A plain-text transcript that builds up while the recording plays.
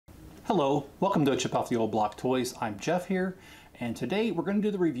Hello, welcome to Chip Off the Old Block Toys. I'm Jeff here, and today we're going to do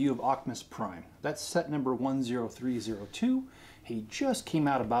the review of Optimus Prime. That's set number 10302. He just came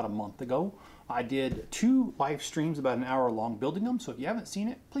out about a month ago. I did 2 live streams about an hour long building them, so if you haven't seen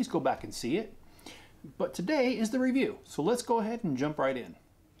it, please go back and see it. But today is the review, so let's go ahead and jump right in.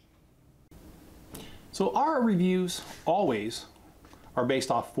 So our reviews always are based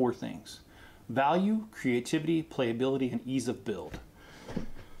off 4 things: value, creativity, playability, and ease of build.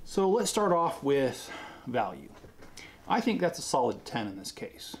 So let's start off with value. I think that's a solid 10 in this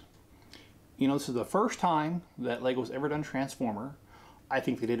case. You know, this is the first time that LEGO's ever done Transformer. I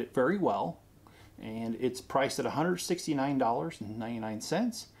think they did it very well, and it's priced at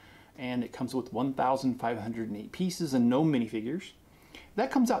 $169.99, and it comes with 1,508 pieces and no minifigures.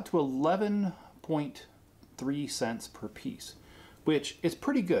 That comes out to 11.3 cents per piece, which is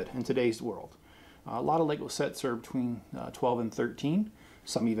pretty good in today's world. A lot of LEGO sets are between 12 and 13,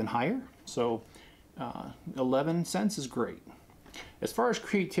 some even higher, so 11 cents is great. As far as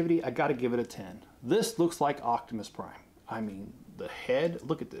creativity, I gotta give it a 10. This looks like Optimus Prime. I mean, the head,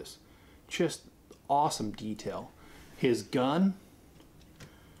 look at this. Just awesome detail. His gun,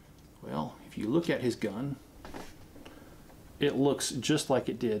 well, if you look at his gun, it looks just like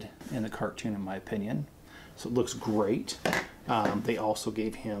it did in the cartoon, in my opinion. So it looks great. They also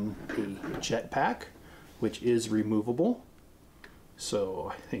gave him a jetpack, which is removable.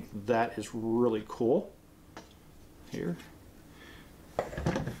 So I think that is really cool. Here.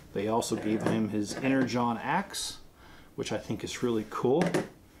 They also gave him his Energon axe, which I think is really cool.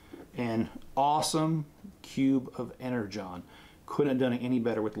 And awesome cube of Energon. Couldn't have done it any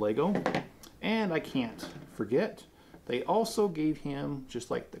better with LEGO. And I can't forget, they also gave him, just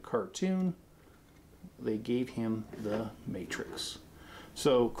like the cartoon, they gave him the Matrix.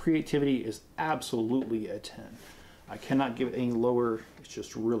 So creativity is absolutely a 10. I cannot give it any lower. It's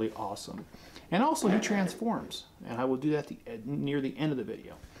just really awesome. And also he transforms, and I will do that near the end of the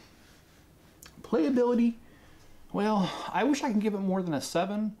video. Playability, well, I wish I could give it more than a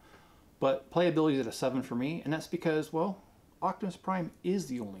 7, but playability is at a 7 for me, and that's because, well, Optimus Prime is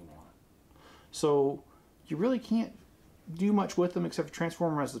the only one. So you really can't do much with them except for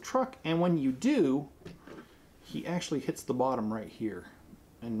transform him as the truck, and when you do, he actually hits the bottom right here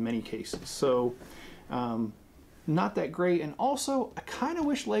in many cases. So not that great. And also I kind of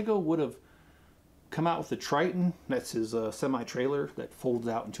wish LEGO would have come out with the Triton. That's his semi-trailer that folds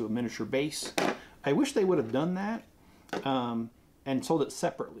out into a miniature base. I wish they would have done that and sold it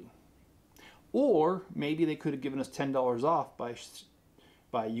separately. Or maybe they could have given us $10 off by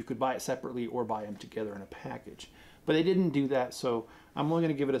you could buy it separately or buy them together in a package. But they didn't do that, so I'm only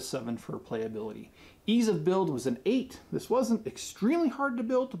going to give it a 7 for playability. Ease of build was an 8. This wasn't extremely hard to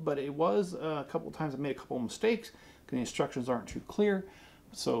build, but it was a couple times I made a couple of mistakes because the instructions aren't too clear.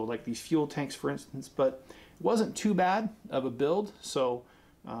 So like these fuel tanks, for instance, but it wasn't too bad of a build. So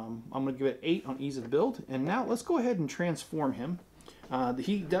I'm going to give it 8 on ease of build. And now let's go ahead and transform him.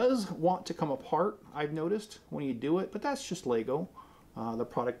 He does want to come apart, I've noticed, when you do it, but that's just LEGO, the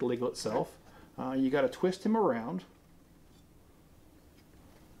product LEGO itself. You got to twist him around,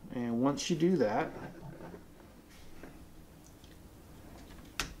 and once you do that,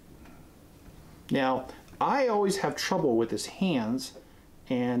 now I always have trouble with his hands,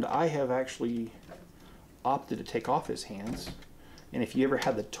 and I have actually opted to take off his hands. And if you ever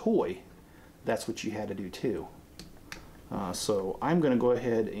had the toy, that's what you had to do too. So I'm going to go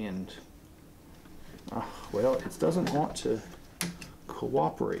ahead and well, it doesn't want to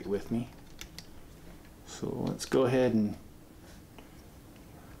cooperate with me. So let's go ahead and,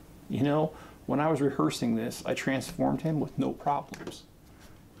 you know, when I was rehearsing this, I transformed him with no problems.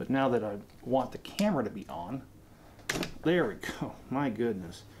 But now that I want the camera to be on, there we go. My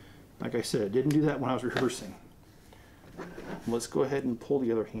goodness. Like I said, I didn't do that when I was rehearsing. Let's go ahead and pull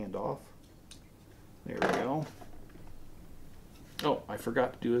the other hand off. There we go. Oh, I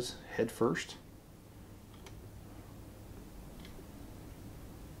forgot to do his head first.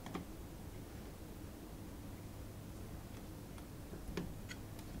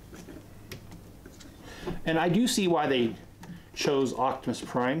 And I do see why they chose Optimus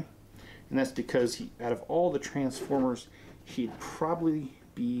Prime, and that's because out of all the Transformers, he'd probably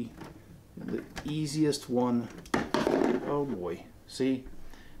be the easiest one. Oh boy, see,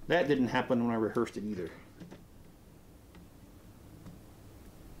 that didn't happen when I rehearsed it either.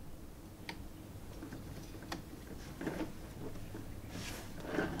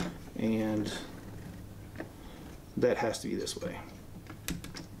 And that has to be this way.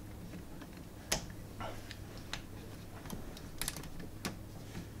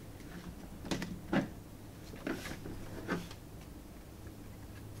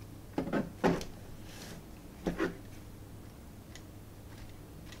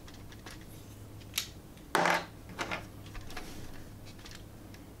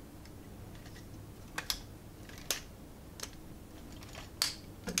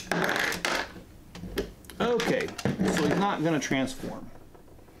 Okay, so he's not going to transform.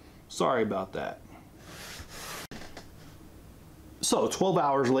 Sorry about that. So 12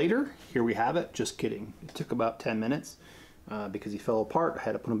 hours later, here we have it. Just kidding. It took about 10 minutes because he fell apart. I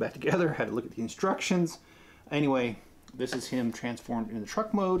had to put him back together. I had to look at the instructions. Anyway, this is him transformed into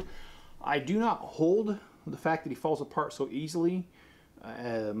truck mode. I do not hold the fact that he falls apart so easily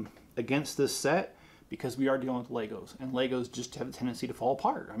against this set because we are dealing with Legos, and Legos just have a tendency to fall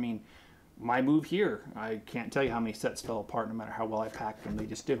apart. I mean, my move here, I can't tell you how many sets fell apart no matter how well I packed them. They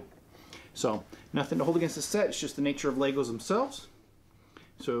just do. So nothing to hold against the set. It's just the nature of Legos themselves.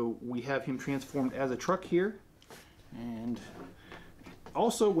 So we have him transformed as a truck here. And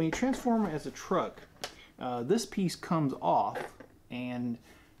also when you transform as a truck, this piece comes off, and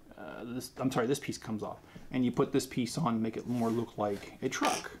this piece comes off, and you put this piece on to make it more look like a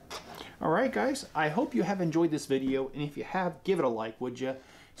truck. Alright guys, I hope you have enjoyed this video, and if you have, give it a like, would you?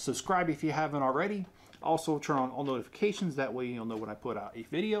 Subscribe if you haven't already. Also turn on all notifications, that way you'll know when I put out a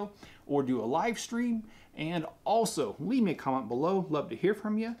video or do a live stream. And also leave me a comment below, love to hear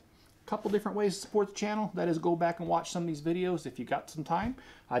from you. A couple different ways to support the channel, that is go back and watch some of these videos if you got some time.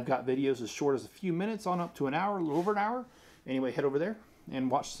 I've got videos as short as a few minutes on up to an hour, a little over an hour. Anyway, head over there and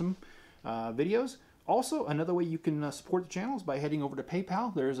watch some videos. Also, another way you can support the channel is by heading over to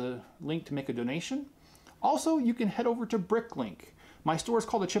PayPal. There's a link to make a donation. Also, you can head over to Bricklink. My store is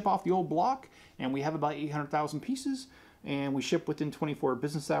called The Chip Off the Old Block, and we have about 800,000 pieces, and we ship within 24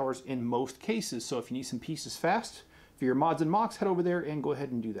 business hours in most cases. So if you need some pieces fast for your mods and mocks, head over there and go ahead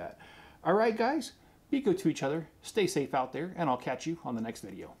and do that. All right, guys, be good to each other, stay safe out there, and I'll catch you on the next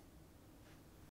video.